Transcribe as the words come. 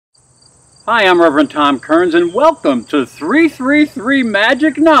Hi, I'm Reverend Tom Kearns, and welcome to 333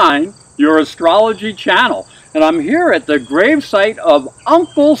 Magic 9, your astrology channel. And I'm here at the gravesite of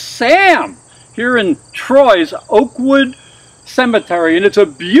Uncle Sam, here in Troy's Oakwood Cemetery. And it's a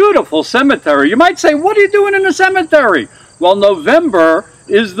beautiful cemetery. You might say, what are you doing in the cemetery? Well, November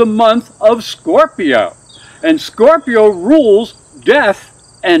is the month of Scorpio. And Scorpio rules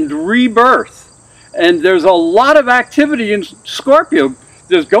death and rebirth. And there's a lot of activity in Scorpio.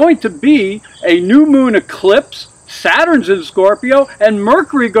 There's going to be a new moon eclipse, Saturn's in Scorpio, and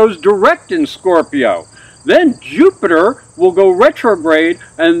Mercury goes direct in Scorpio. Then Jupiter will go retrograde,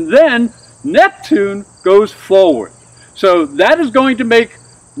 and then Neptune goes forward. So that is going to make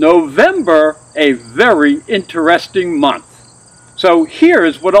November a very interesting month. So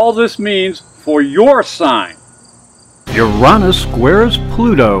here's what all this means for your sign. Uranus squares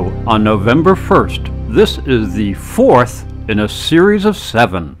Pluto on November 1st. This is the fourth in a series of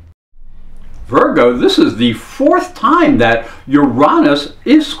 7. Virgo, this is the fourth time that Uranus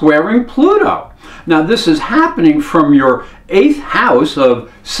is squaring Pluto. Now this is happening from your 8th house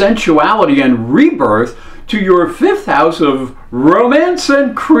of sensuality and rebirth to your 5th house of romance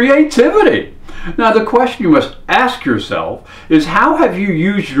and creativity. Now the question you must ask yourself is, how have you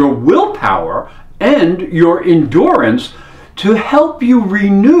used your willpower and your endurance to help you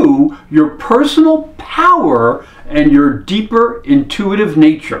renew your personal power and your deeper intuitive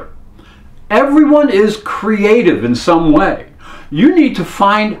nature? Everyone is creative in some way. You need to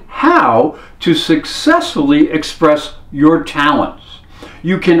find how to successfully express your talents.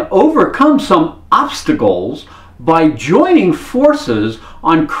 You can overcome some obstacles by joining forces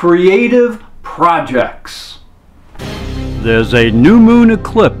on creative projects. There's a new moon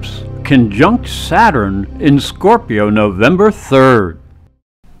eclipse conjunct Saturn in Scorpio November 3rd.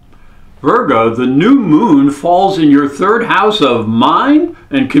 Virgo, the new moon falls in your 3rd house of mind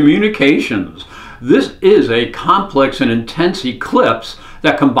and communications. This is a complex and intense eclipse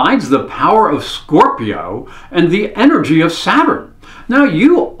that combines the power of Scorpio and the energy of Saturn. Now,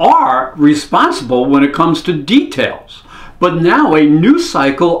 you are responsible when it comes to details, but now a new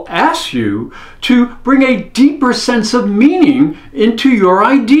cycle asks you to bring a deeper sense of meaning into your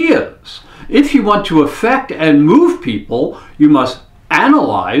ideas. If you want to affect and move people, you must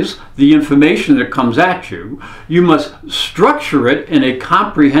analyze the information that comes at you, you must structure it in a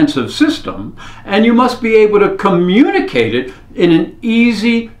comprehensive system, and you must be able to communicate it in an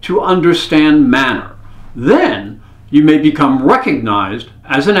easy to understand manner. Then you may become recognized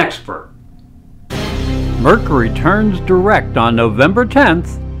as an expert. Mercury turns direct on November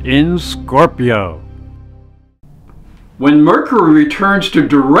 10th in Scorpio. When Mercury returns to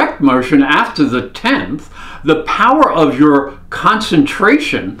direct motion after the 10th, the power of your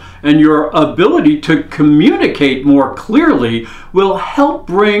concentration and your ability to communicate more clearly will help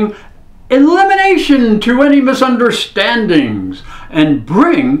bring elimination to any misunderstandings and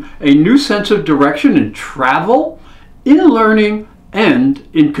bring a new sense of direction in travel, in learning, and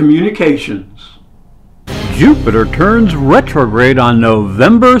in communications. Jupiter turns retrograde on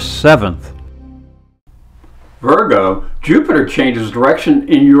November 7th. Virgo, Jupiter changes direction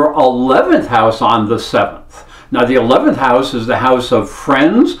in your 11th house on the 7th. Now the 11th house is the house of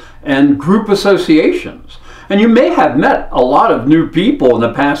friends and group associations. And you may have met a lot of new people in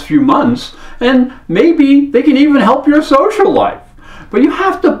the past few months, and maybe they can even help your social life. But you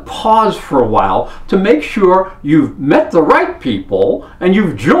have to pause for a while to make sure you've met the right people and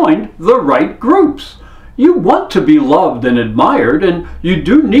you've joined the right groups. You want to be loved and admired, and you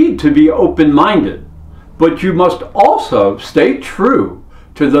do need to be open-minded. But you must also stay true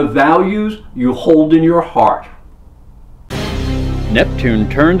to the values you hold in your heart. Neptune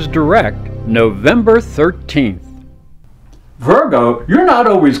turns direct November 13th. Virgo, you're not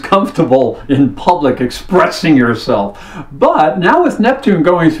always comfortable in public expressing yourself, but now with Neptune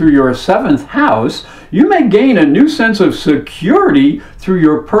going through your 7th house, you may gain a new sense of security through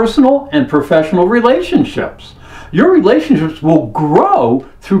your personal and professional relationships. Your relationships will grow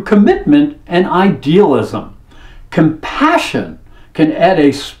through commitment and idealism. Compassion can add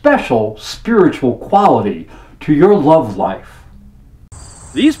a special spiritual quality to your love life.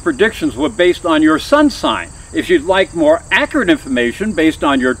 These predictions were based on your sun sign. If you'd like more accurate information based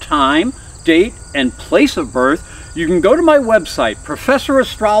on your time, date, and place of birth, you can go to my website,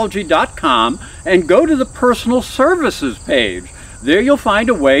 ProfessorAstrology.com, and go to the Personal Services page. There you'll find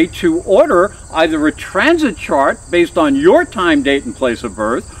a way to order either a transit chart based on your time, date, and place of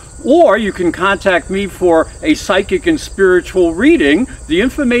birth, or you can contact me for a psychic and spiritual reading. The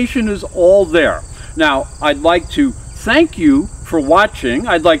information is all there. Now, I'd like to thank you for watching.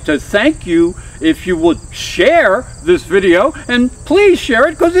 I'd like to thank you if you would share this video, and please share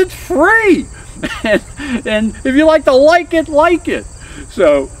it because it's free. and if you like to like it, like it.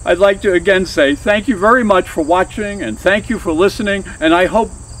 So I'd like to again say thank you very much for watching, and thank you for listening, and I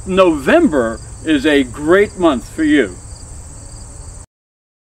hope November is a great month for you.